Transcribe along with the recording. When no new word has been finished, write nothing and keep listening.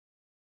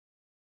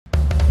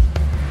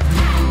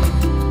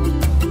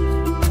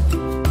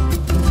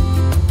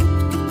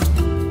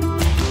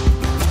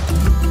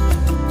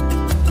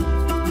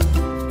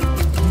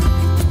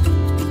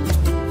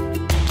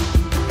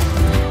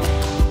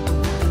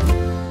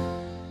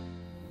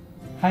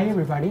Hi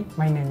everybody,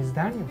 my name is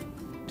Daniel.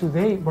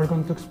 Today we're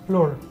going to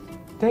explore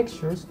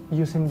textures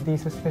using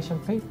these special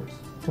papers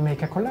to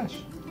make a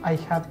collage. I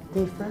have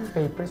different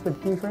papers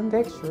with different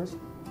textures.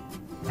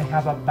 I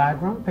have a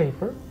background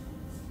paper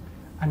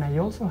and I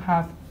also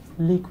have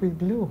liquid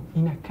glue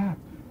in a cup.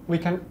 We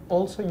can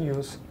also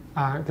use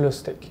a glue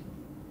stick.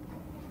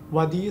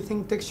 What do you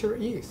think texture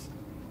is?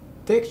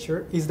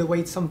 Texture is the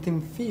way something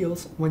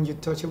feels when you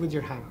touch it with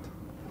your hand.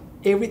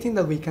 Everything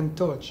that we can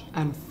touch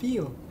and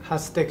feel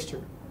has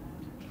texture.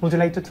 Would you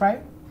like to try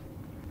it?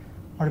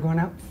 We're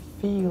gonna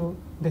feel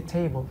the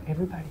table,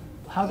 everybody.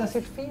 How does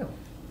it feel?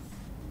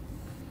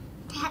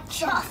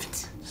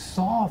 Soft.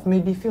 Soft,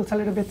 maybe it feels a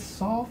little bit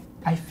soft.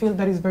 I feel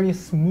that it's very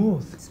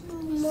smooth.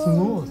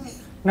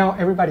 Smooth. Now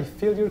everybody,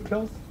 feel your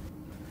clothes.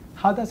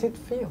 How does it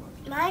feel?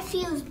 Mine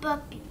feels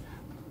bumpy.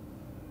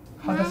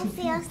 How does it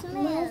feels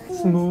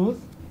smooth.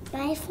 Smooth.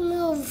 Mine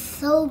feels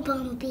so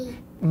bumpy.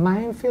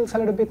 Mine feels a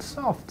little bit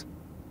soft.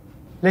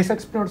 Let's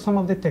explore some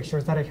of the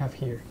textures that I have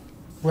here.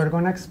 We're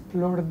going to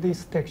explore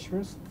these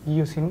textures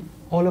using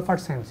all of our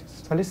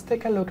senses. So let's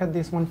take a look at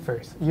this one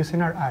first, using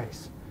our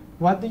eyes.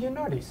 What do you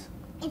notice?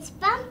 It's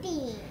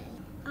bumpy.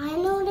 I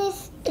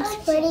noticed it's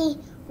pretty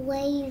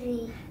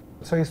wavy.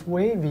 So it's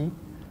wavy,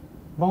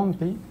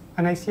 bumpy,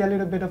 and I see a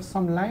little bit of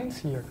some lines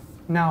here.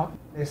 Now,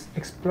 let's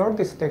explore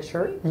this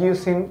texture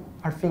using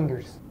our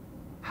fingers.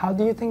 How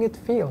do you think it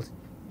feels?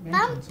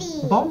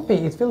 Bumpy. Bumpy,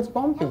 it feels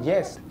bumpy,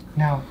 yes.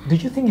 Now, do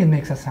you think it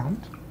makes a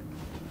sound?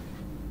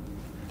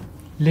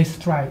 Let's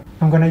try.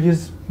 I'm gonna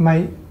use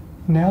my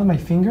nail, my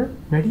finger.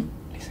 Ready?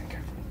 Listen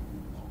carefully.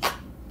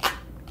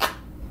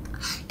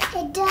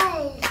 It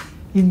does.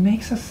 It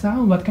makes a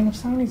sound. What kind of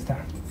sound is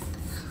that?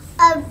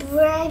 A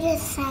bird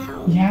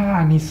sound.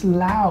 Yeah, and it's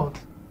loud.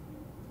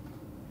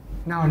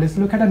 Now, let's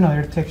look at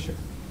another texture.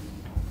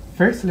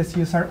 First, let's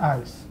use our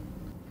eyes.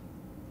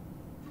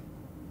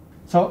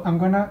 So I'm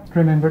gonna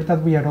remember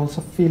that we are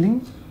also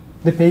feeling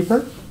the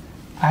paper.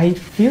 I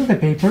feel the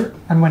paper,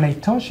 and when I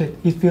touch it,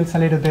 it feels a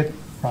little bit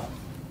rough.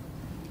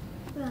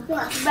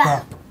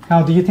 Rough.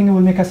 Now, do you think it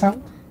will make a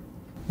sound?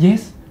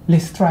 Yes?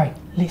 Let's try.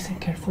 Listen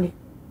carefully.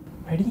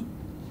 Ready?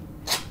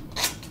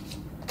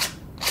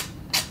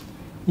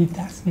 It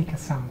does make a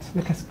sound,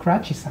 like a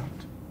scratchy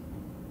sound.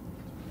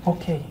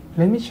 Okay,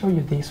 let me show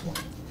you this one.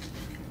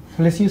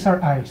 So let's use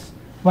our eyes.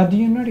 What do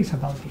you notice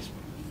about this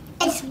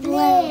one? It's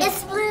blue.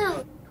 It's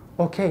blue.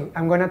 Okay,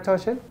 I'm gonna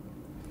touch it.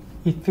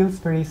 It feels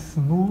very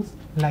smooth,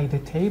 like the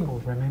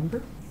table,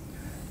 remember?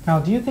 Now,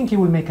 do you think it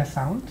will make a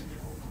sound?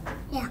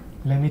 Yeah.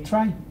 Let me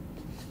try.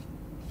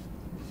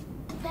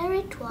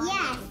 Very tall.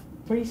 Yes.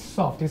 Very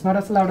soft, it's not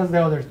as loud as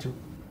the other two.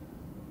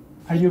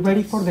 Are you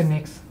ready for the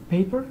next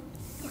paper?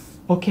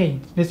 Okay,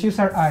 let's use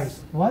our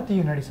eyes. What do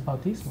you notice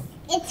about this one?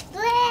 It's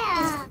blue.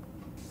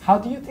 How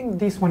do you think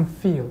this one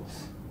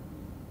feels?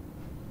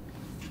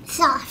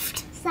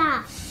 Soft.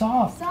 Soft.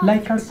 Soft,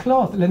 like our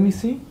cloth. Let me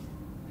see.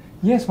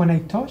 Yes, when I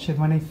touch it,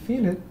 when I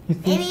feel it, it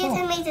feels Maybe soft.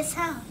 it makes a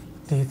sound.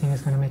 Do you think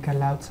it's going to make a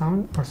loud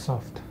sound or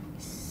soft?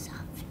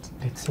 Soft.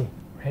 Let's see.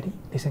 Ready?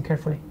 Listen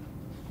carefully.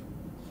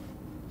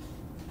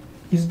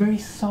 It's very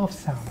soft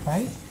sound,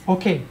 right?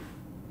 Okay.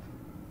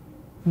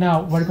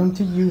 Now we're going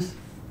to use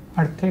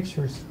our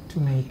textures to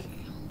make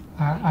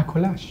a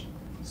collage.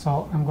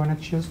 So I'm going to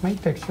choose my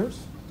textures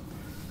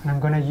and I'm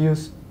going to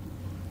use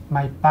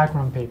my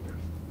background paper.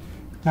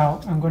 Now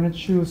I'm going to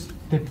choose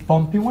the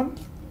bumpy one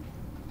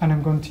and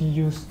I'm going to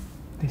use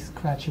the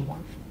scratchy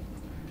one.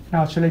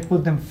 Now should I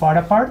put them far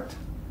apart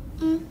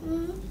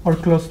or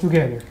close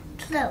together?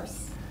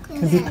 Close.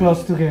 Maybe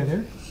close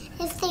together.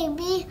 If they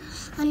be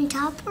on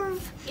top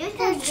of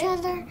each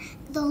other,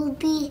 they'll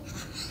be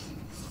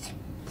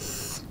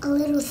a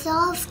little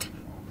soft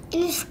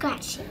and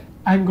scratchy.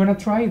 I'm gonna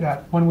try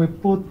that. When we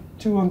put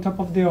two on top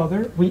of the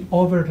other, we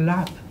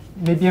overlap.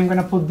 Maybe I'm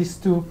gonna put these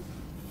two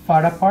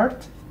far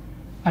apart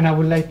and I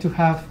would like to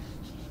have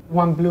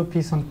one blue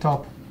piece on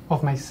top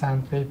of my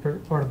sandpaper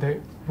or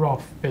the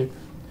rough paper.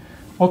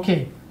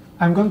 Okay,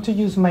 I'm going to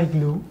use my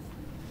glue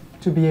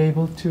to be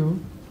able to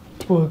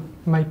put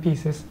my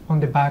pieces on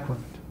the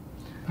background.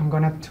 I'm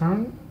gonna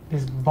turn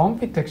this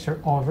bumpy texture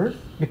over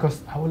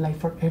because I would like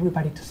for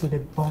everybody to see the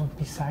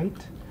bumpy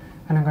side,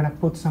 and I'm gonna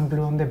put some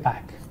glue on the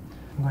back.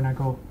 I'm gonna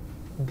go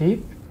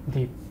deep,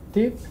 deep,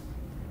 deep,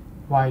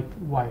 wipe,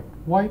 wipe,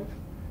 wipe,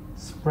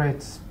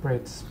 spread,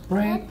 spread,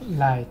 spread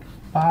like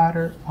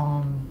butter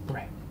on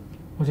bread.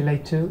 Would you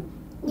like to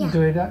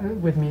do it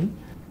with me?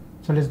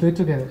 So let's do it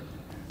together.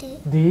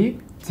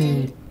 Deep,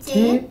 deep,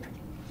 deep,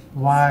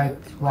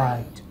 wipe,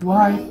 wipe,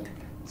 wipe,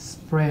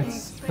 spread,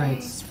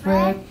 spread,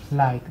 spread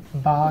like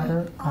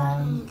butter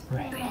on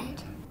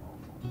bread.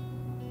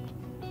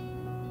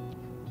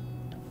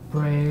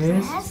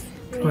 Press,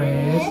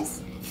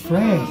 press,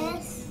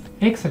 press.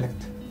 Excellent.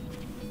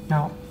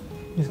 Now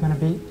it's gonna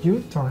be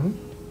your turn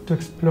to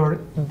explore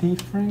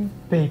different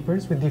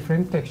papers with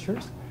different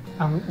textures,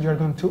 and you're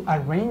going to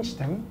arrange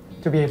them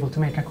to be able to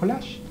make a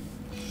collage.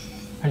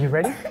 Are you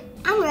ready?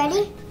 I'm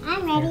ready.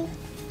 I'm ready.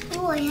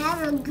 Oh, I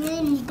have a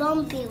green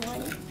bumpy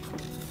one.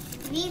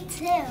 Me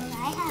too.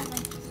 I have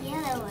a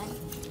yellow one.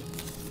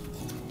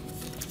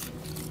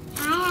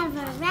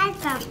 have a red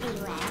bumpy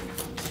web.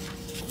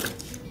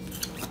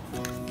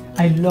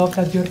 I love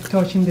that you're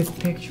touching the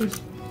textures.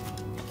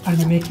 Are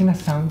you making a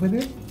sound with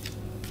it?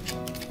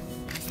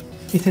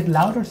 Is it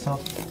loud or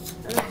soft?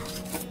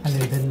 A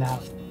little bit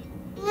loud.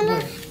 I'm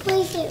gonna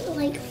place it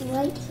like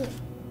right here,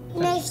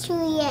 next to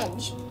the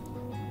edge.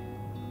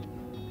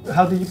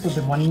 How do you put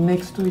them? One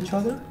next to each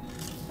other?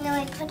 No,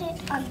 I put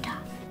it on top.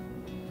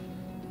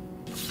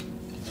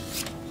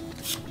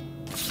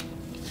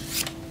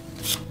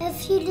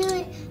 If you do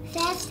it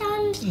fast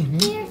on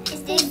here,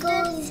 it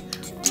goes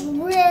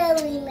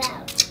really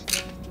loud.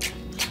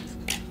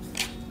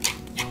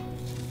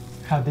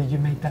 How did you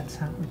make that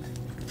sound?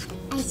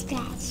 I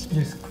scratch.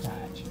 You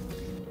scratch.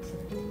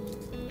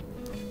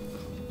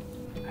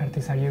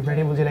 Artist, are you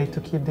ready? Would you like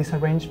to keep this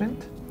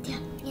arrangement? Yeah.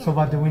 So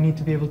what do we need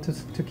to be able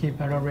to keep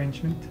our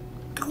arrangement?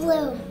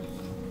 Glue.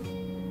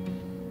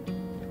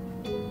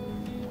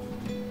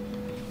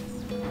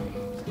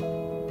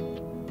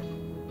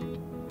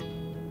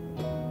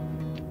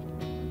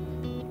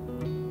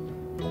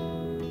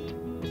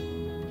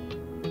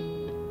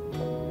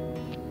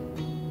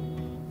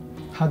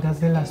 How does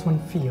the last one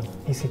feel?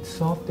 Is it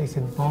soft? Is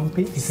it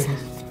bumpy? Is it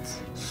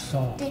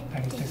soft?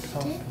 And it is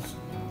soft.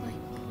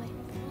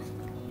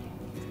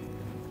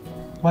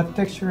 What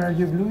texture are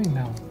you gluing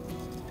now?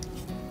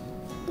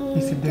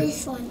 Is it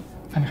This one.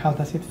 And how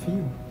does it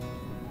feel?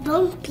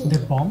 Bumpy. The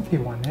bumpy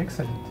one,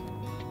 excellent.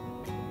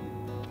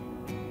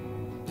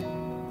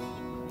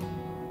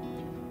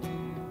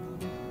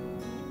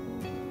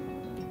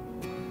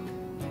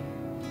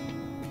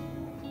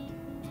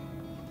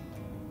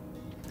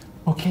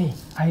 Okay,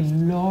 I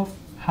love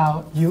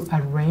how you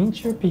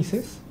arrange your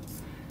pieces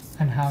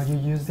and how you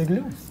use the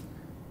glue.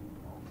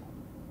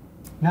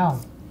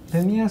 Now,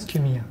 let me ask you,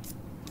 Mia,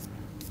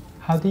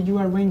 how did you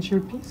arrange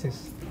your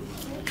pieces?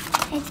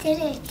 I did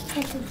it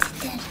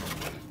instead.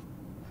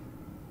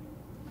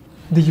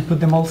 Did you put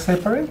them all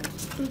separate?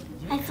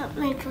 I put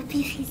my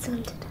bumpy pieces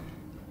on top.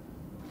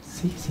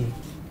 See.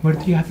 Where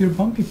do you have your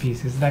bumpy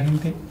pieces? That in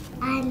the...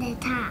 On the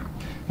top.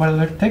 What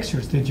other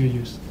textures did you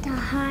use? The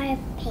hard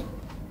pink.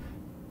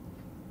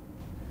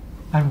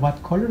 And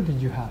what color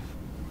did you have?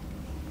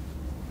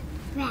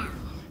 Brown.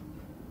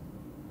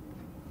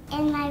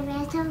 And my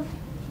rest of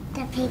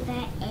the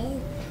paper is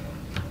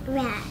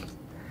red.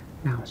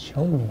 Now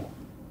show me.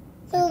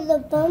 So the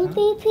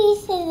bumpy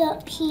piece is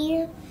up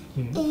here,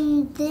 Yes.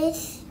 and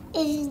this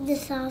is the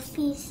soft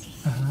piece,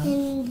 Uh-huh.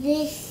 and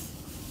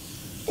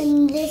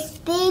this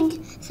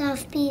big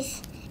soft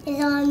piece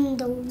is on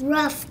the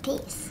rough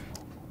piece.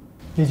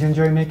 Did you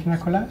enjoy making a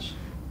collage?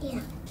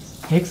 Yeah.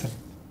 Excellent.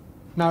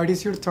 Now it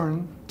is your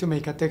turn to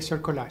make a texture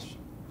collage.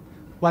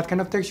 What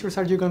kind of textures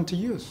are you going to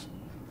use?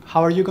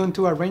 How are you going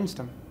to arrange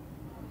them?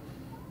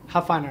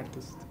 Have fun,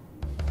 artist.